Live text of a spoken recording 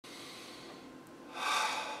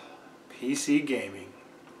PC gaming.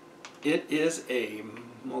 It is a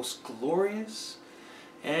most glorious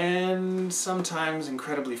and sometimes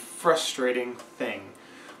incredibly frustrating thing.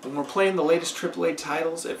 When we're playing the latest AAA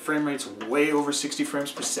titles at frame rates way over 60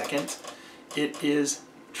 frames per second, it is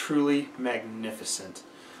truly magnificent.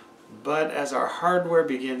 But as our hardware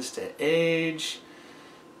begins to age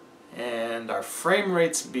and our frame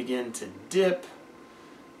rates begin to dip,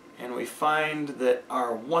 and we find that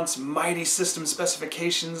our once mighty system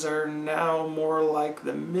specifications are now more like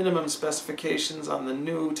the minimum specifications on the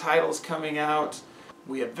new titles coming out,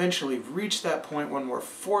 we eventually reach that point when we're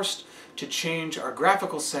forced to change our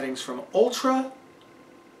graphical settings from ultra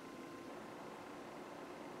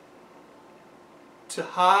to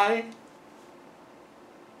high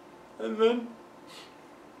and then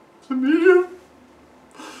to medium.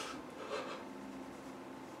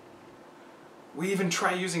 We even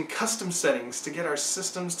try using custom settings to get our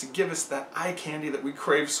systems to give us that eye candy that we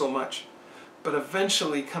crave so much. But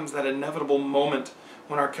eventually comes that inevitable moment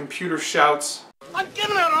when our computer shouts, "I'm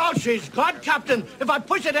giving her all she's got, Captain. If I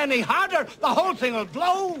push it any harder, the whole thing will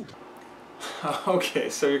blow." Okay,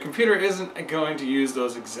 so your computer isn't going to use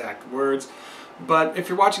those exact words, but if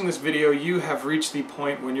you're watching this video, you have reached the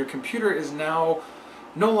point when your computer is now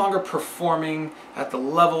no longer performing at the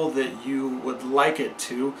level that you would like it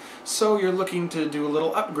to, so you're looking to do a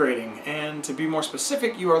little upgrading, and to be more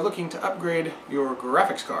specific, you are looking to upgrade your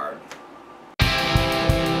graphics card.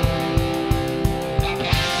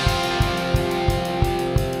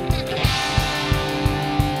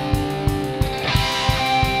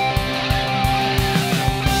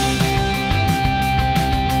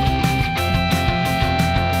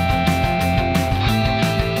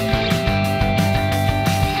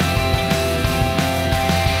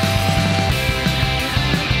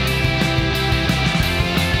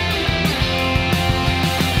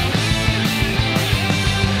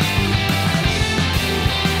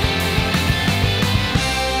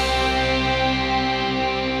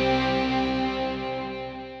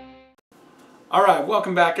 Alright,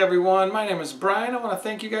 welcome back everyone. My name is Brian. I want to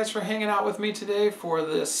thank you guys for hanging out with me today for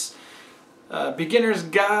this beginner's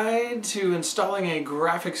guide to installing a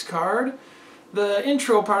graphics card. The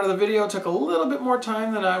intro part of the video took a little bit more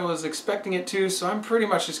time than I was expecting it to, so I'm pretty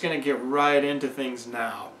much just going to get right into things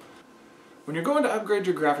now. When you're going to upgrade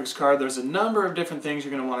your graphics card, there's a number of different things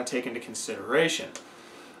you're going to want to take into consideration.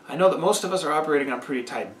 I know that most of us are operating on pretty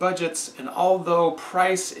tight budgets, and although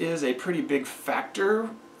price is a pretty big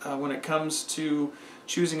factor when it comes to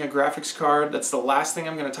choosing a graphics card, that's the last thing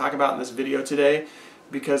I'm going to talk about in this video today,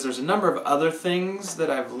 because there's a number of other things that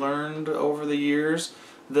I've learned over the years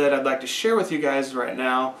that I'd like to share with you guys right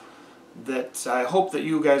now that I hope that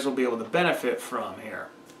you guys will be able to benefit from here.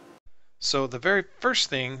 So the very first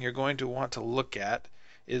thing you're going to want to look at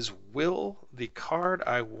is, will the card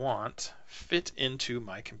I want fit into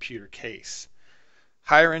my computer case?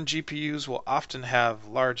 Higher end GPUs will often have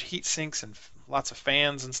large heat sinks and lots of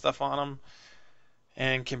fans and stuff on them,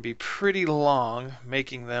 and can be pretty long,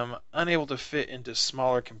 making them unable to fit into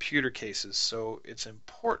smaller computer cases. So it's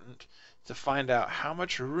important to find out how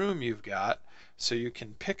much room you've got so you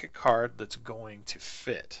can pick a card that's going to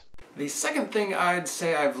fit. The second thing I'd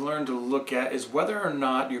say I've learned to look at is whether or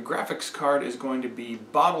not your graphics card is going to be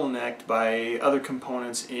bottlenecked by other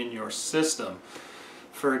components in your system.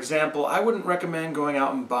 For example, I wouldn't recommend going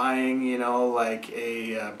out and buying, like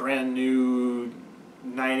a brand new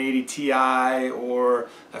 980 Ti or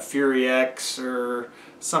a Fury X or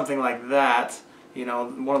something like that.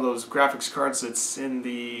 One of those graphics cards that's in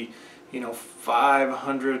the,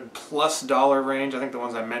 $500+ range. I think the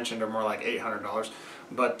ones I mentioned are more like $800.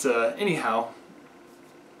 But anyhow,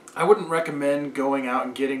 I wouldn't recommend going out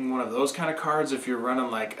and getting one of those kind of cards if you're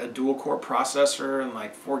running like a dual core processor and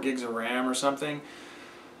like 4 gigs of RAM or something.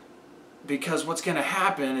 Because what's going to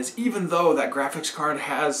happen is, even though that graphics card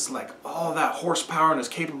has like all that horsepower and is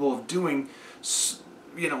capable of doing,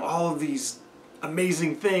 all of these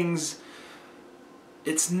amazing things,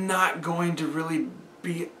 it's not going to really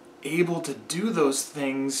be able to do those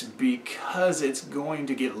things because it's going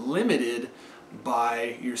to get limited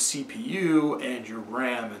by your CPU and your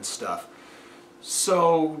RAM and stuff.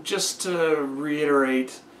 So just to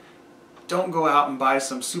reiterate, don't go out and buy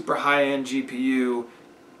some super high-end GPU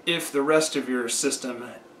if the rest of your system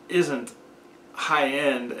isn't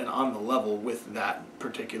high-end and on the level with that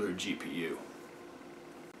particular GPU.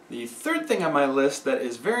 The third thing on my list that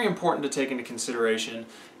is very important to take into consideration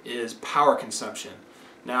is power consumption.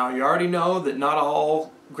 Now, you already know that not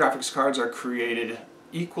all graphics cards are created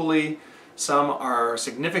equally. Some are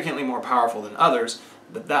significantly more powerful than others,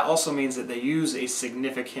 but that also means that they use a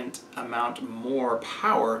significant amount more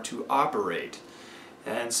power to operate.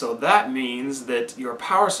 And so that means that your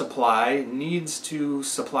power supply needs to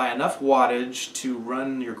supply enough wattage to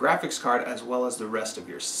run your graphics card as well as the rest of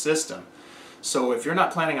your system. So if you're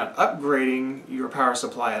not planning on upgrading your power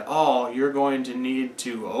supply at all, you're going to need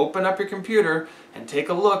to open up your computer and take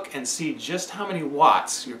a look and see just how many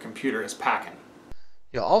watts your computer is packing.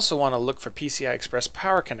 You'll also want to look for PCI Express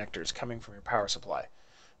power connectors coming from your power supply.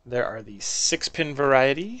 There are the 6-pin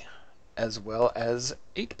variety as well as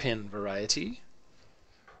 8-pin variety.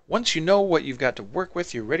 Once you know what you've got to work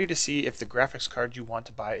with, you're ready to see if the graphics card you want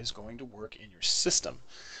to buy is going to work in your system.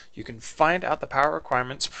 You can find out the power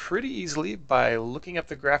requirements pretty easily by looking up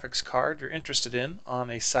the graphics card you're interested in on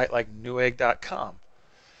a site like newegg.com.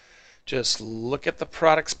 Just look at the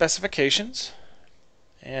product specifications,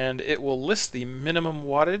 and it will list the minimum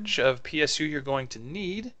wattage of PSU you're going to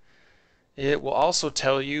need. It will also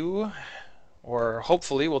tell you, or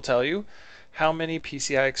hopefully will tell you, how many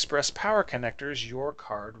PCI Express power connectors your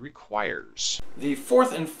card requires. The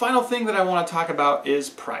fourth and final thing that I want to talk about is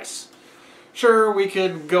price. Sure, we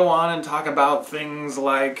could go on and talk about things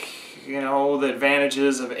like, the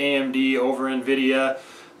advantages of AMD over NVIDIA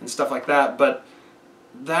and stuff like that, but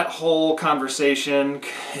that whole conversation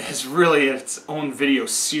is really its own video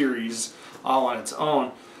series all on its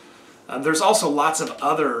own. There's also lots of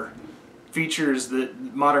other features that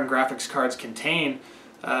modern graphics cards contain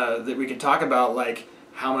that we could talk about, like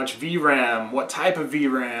how much VRAM, what type of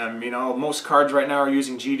VRAM. Most cards right now are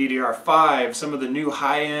using GDDR5. Some of the new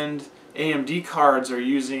high-end AMD cards are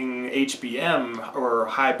using HBM or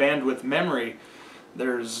high bandwidth memory.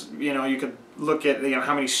 There's, you could look at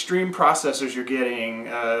how many stream processors you're getting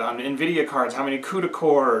on NVIDIA cards, how many CUDA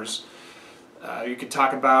cores. You could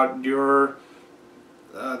talk about your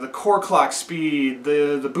the core clock speed,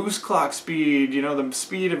 the boost clock speed, the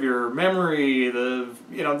speed of your memory,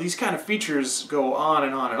 these kind of features go on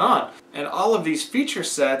and on and on. And all of these feature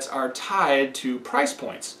sets are tied to price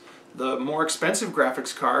points. The more expensive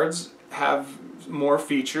graphics cards have more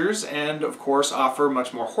features and of course offer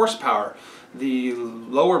much more horsepower. The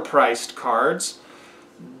lower priced cards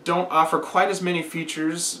don't offer quite as many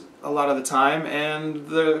features a lot of the time,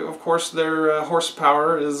 and of course their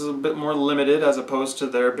horsepower is a bit more limited as opposed to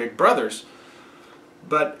their big brothers.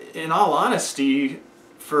 But in all honesty,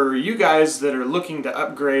 for you guys that are looking to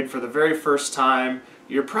upgrade for the very first time,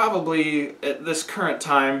 you're probably at this current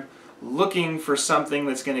time looking for something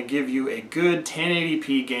that's going to give you a good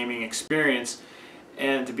 1080p gaming experience.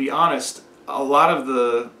 And to be honest, a lot of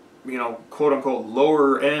the quote-unquote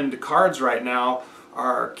lower-end cards right now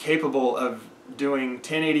are capable of doing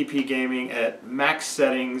 1080p gaming at max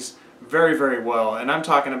settings very, very well. And I'm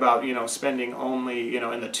talking about, spending only,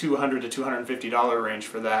 in the $200 to $250 range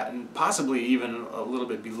for that, and possibly even a little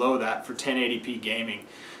bit below that for 1080p gaming.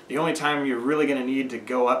 The only time you're really going to need to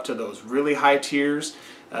go up to those really high tiers,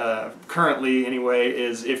 currently anyway,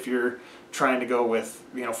 is if you're trying to go with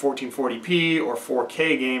 1440p or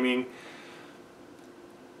 4K gaming.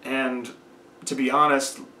 And to be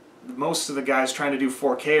honest, most of the guys trying to do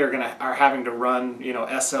 4K are having to run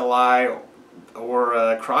SLI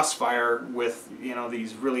or Crossfire with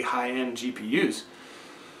these really high-end GPUs.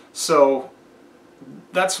 So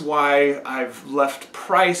that's why I've left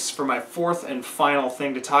price for my fourth and final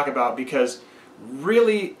thing to talk about, because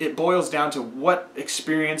really it boils down to what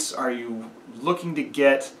experience are you looking to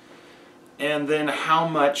get, and then how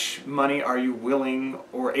much money are you willing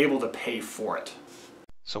or able to pay for it.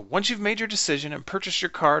 So once you've made your decision and purchased your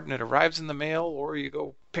card and it arrives in the mail, or you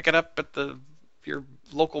go pick it up at your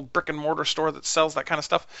local brick and mortar store that sells that kind of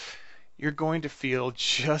stuff, you're going to feel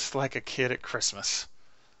just like a kid at Christmas.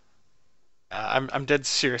 I'm dead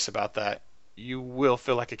serious about that. You will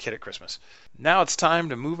feel like a kid at Christmas. Now it's time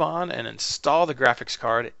to move on and install the graphics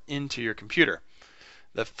card into your computer.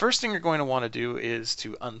 The first thing you're going to want to do is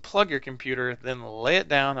to unplug your computer, then lay it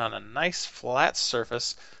down on a nice flat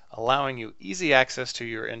surface, allowing you easy access to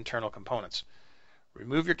your internal components.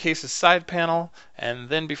 Remove your case's side panel, and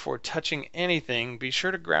then before touching anything, be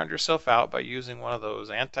sure to ground yourself out by using one of those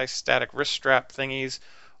anti-static wrist strap thingies,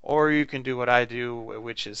 or you can do what I do,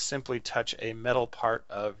 which is simply touch a metal part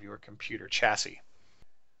of your computer chassis.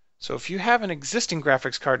 So if you have an existing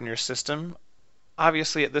graphics card in your system,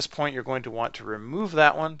 obviously at this point you're going to want to remove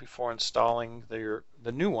that one before installing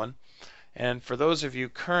the new one. And for those of you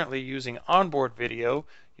currently using onboard video,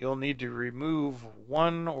 you'll need to remove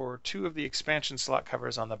one or two of the expansion slot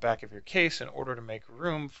covers on the back of your case in order to make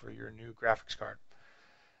room for your new graphics card.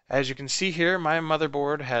 As you can see here, my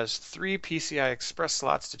motherboard has 3 PCI Express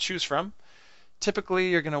slots to choose from. Typically,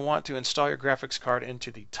 you're going to want to install your graphics card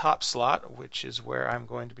into the top slot, which is where I'm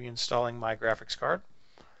going to be installing my graphics card.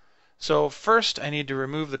 So first I need to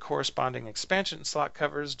remove the corresponding expansion slot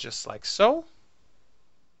covers just like so.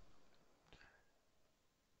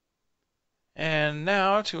 And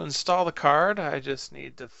now to install the card, I just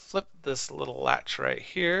need to flip this little latch right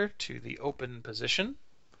here to the open position.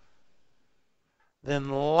 Then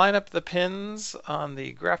line up the pins on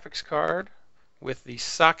the graphics card with the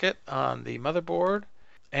socket on the motherboard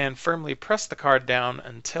and firmly press the card down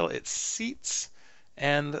until it seats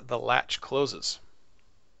and the latch closes.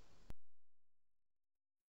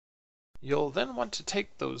 You'll then want to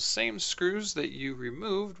take those same screws that you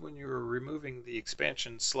removed when you were removing the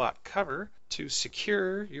expansion slot cover to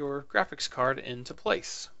secure your graphics card into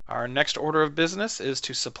place. Our next order of business is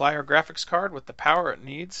to supply our graphics card with the power it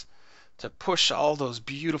needs to push all those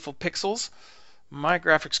beautiful pixels. My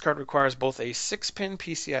graphics card requires both a 6-pin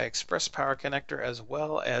PCI Express power connector as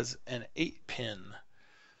well as an 8-pin.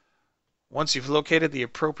 Once you've located the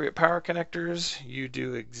appropriate power connectors, you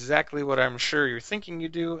do exactly what I'm sure you're thinking you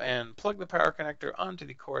do and plug the power connector onto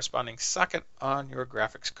the corresponding socket on your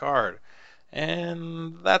graphics card.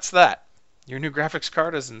 And that's that. Your new graphics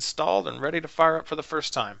card is installed and ready to fire up for the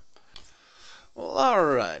first time. Well,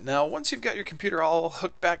 alright, now once you've got your computer all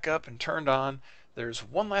hooked back up and turned on, there's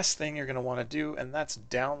one last thing you're going to want to do, and that's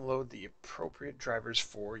download the appropriate drivers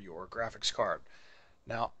for your graphics card.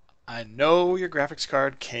 Now, I know your graphics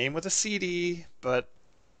card came with a CD, but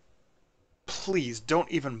please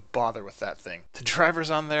don't even bother with that thing. The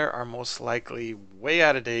drivers on there are most likely way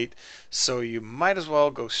out of date, so you might as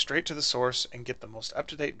well go straight to the source and get the most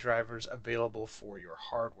up-to-date drivers available for your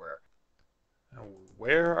hardware. Now,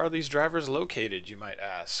 where are these drivers located, you might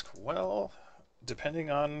ask? Well, depending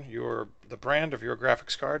on the brand of your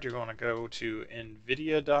graphics card, you're going to go to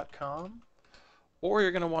nvidia.com or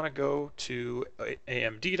you're going to want to go to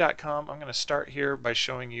amd.com. I'm going to start here by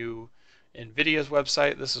showing you NVIDIA's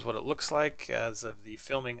website. This is what it looks like as of the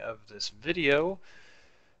filming of this video.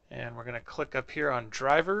 And we're going to click up here on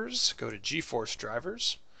drivers, go to GeForce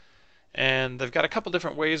drivers. And they've got a couple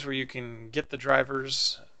different ways where you can get the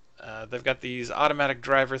drivers. They've got these automatic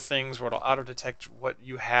driver things where it'll auto-detect what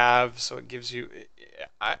you have, so it gives you...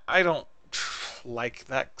 I don't like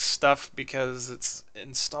that stuff because it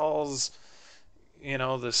installs, you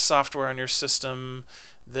know, the software on your system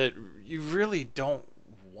that you really don't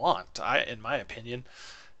want, in my opinion,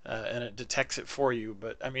 and it detects it for you.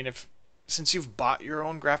 But I mean, since you've bought your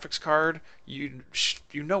own graphics card, you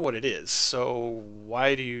know what it is. So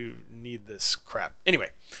why do you need this crap?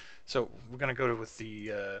 Anyway, so we're gonna go with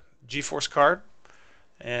the GeForce card,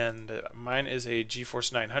 and mine is a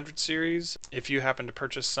GeForce 900 series. If you happen to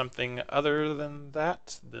purchase something other than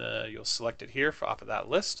that, you'll select it here off of that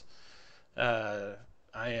list. I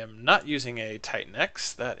am not using a Titan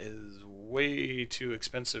X. That is way too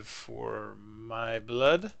expensive for my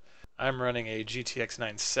blood. I'm running a GTX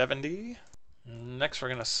 970. Next, we're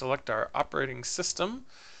going to select our operating system.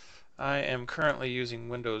 I am currently using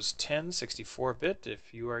Windows 10 64-bit.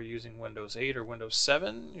 If you are using Windows 8 or Windows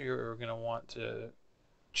 7, you're going to want to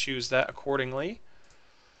choose that accordingly.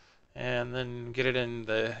 And then get it in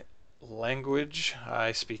the language.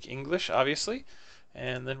 I speak English, obviously.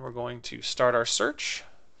 And then we're going to start our search.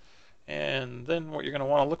 And then what you're going to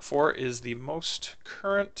want to look for is the most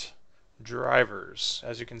current drivers.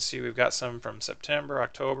 As you can see, we've got some from September,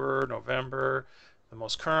 October, November. The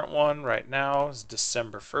most current one right now is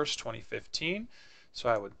December 1st, 2015. So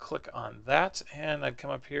I would click on that, and I'd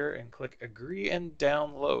come up here and click Agree and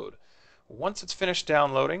Download. Once it's finished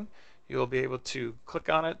downloading, you'll be able to click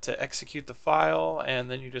on it to execute the file, and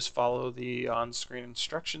then you just follow the on-screen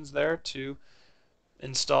instructions there to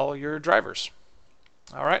install your drivers.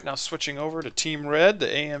 All right, now switching over to Team Red, the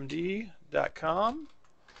AMD.com.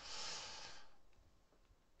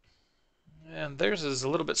 And theirs is a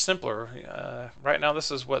little bit simpler. Right now,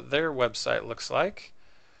 this is what their website looks like.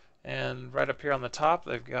 And right up here on the top,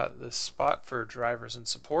 they've got this spot for drivers and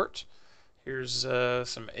support. Here's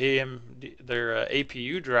some their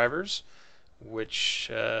APU drivers, which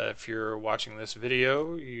if you're watching this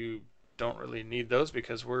video, you don't really need those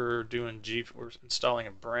because we're installing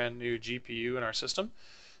a brand new GPU in our system.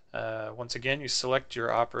 Once again, you select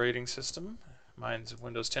your operating system. Mine's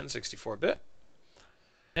Windows 10 64-bit.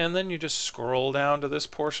 And then you just scroll down to this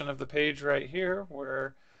portion of the page right here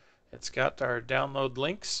where it's got our download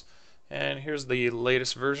links. And here's the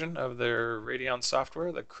latest version of their Radeon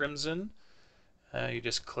software, the Crimson. You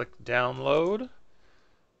just click download,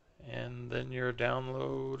 and then your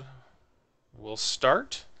download will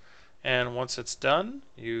start. And once it's done,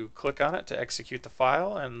 you click on it to execute the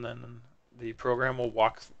file, and then the program will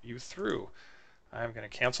walk you through. I'm going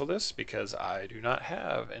to cancel this because I do not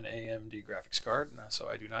have an AMD graphics card, so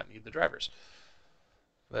I do not need the drivers.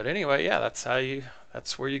 But anyway, yeah,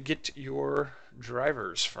 that's where you get your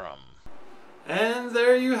drivers from. And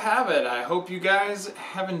there you have it. I hope you guys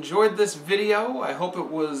have enjoyed this video. I hope it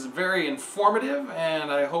was very informative,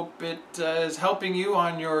 and I hope it is helping you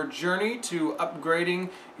on your journey to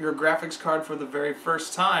upgrading your graphics card for the very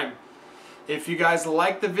first time. If you guys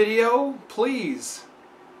like the video, please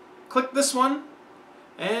click this one,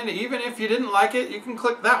 and even if you didn't like it, you can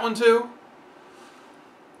click that one too.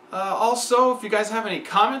 Also, if you guys have any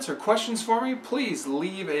comments or questions for me, please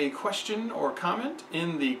leave a question or comment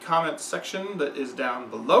in the comment section that is down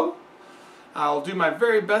below. I'll do my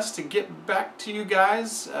very best to get back to you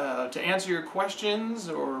guys to answer your questions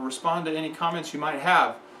or respond to any comments you might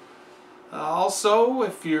have. Also,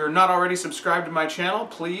 if you're not already subscribed to my channel,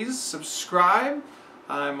 please subscribe.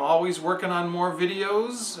 I'm always working on more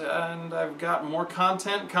videos, and I've got more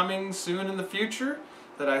content coming soon in the future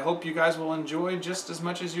that I hope you guys will enjoy just as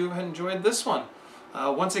much as you have enjoyed this one.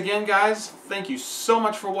 Once again, guys, thank you so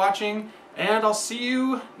much for watching, and I'll see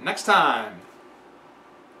you next time.